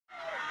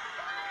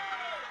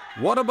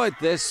What about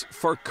this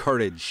for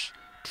courage?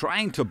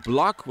 Trying to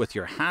block with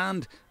your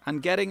hand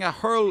and getting a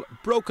hurl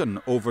broken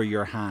over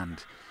your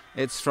hand.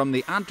 It's from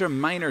the Antrim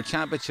Minor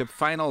Championship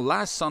Final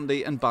last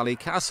Sunday in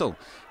Ballycastle.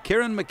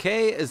 Ciaran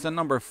McKay is the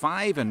number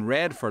 5 in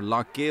red for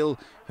Loughgiel,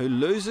 who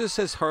loses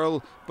his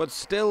hurl but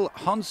still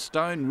hunts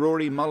down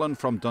Rory Mullan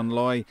from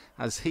Dunloy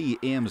as he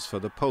aims for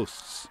the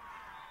posts.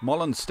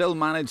 Mullan still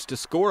managed to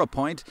score a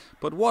point,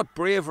 but what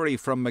bravery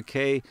from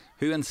McKay,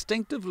 who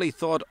instinctively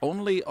thought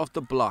only of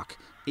the block,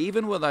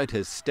 even without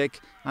his stick,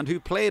 and who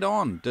played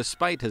on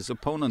despite his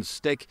opponent's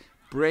stick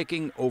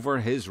breaking over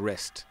his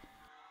wrist.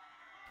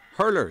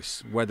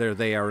 Hurlers, whether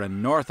they are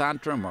in North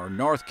Antrim or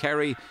North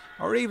Kerry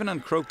or even in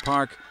Croke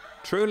Park,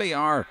 truly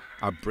are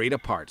a breed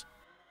apart.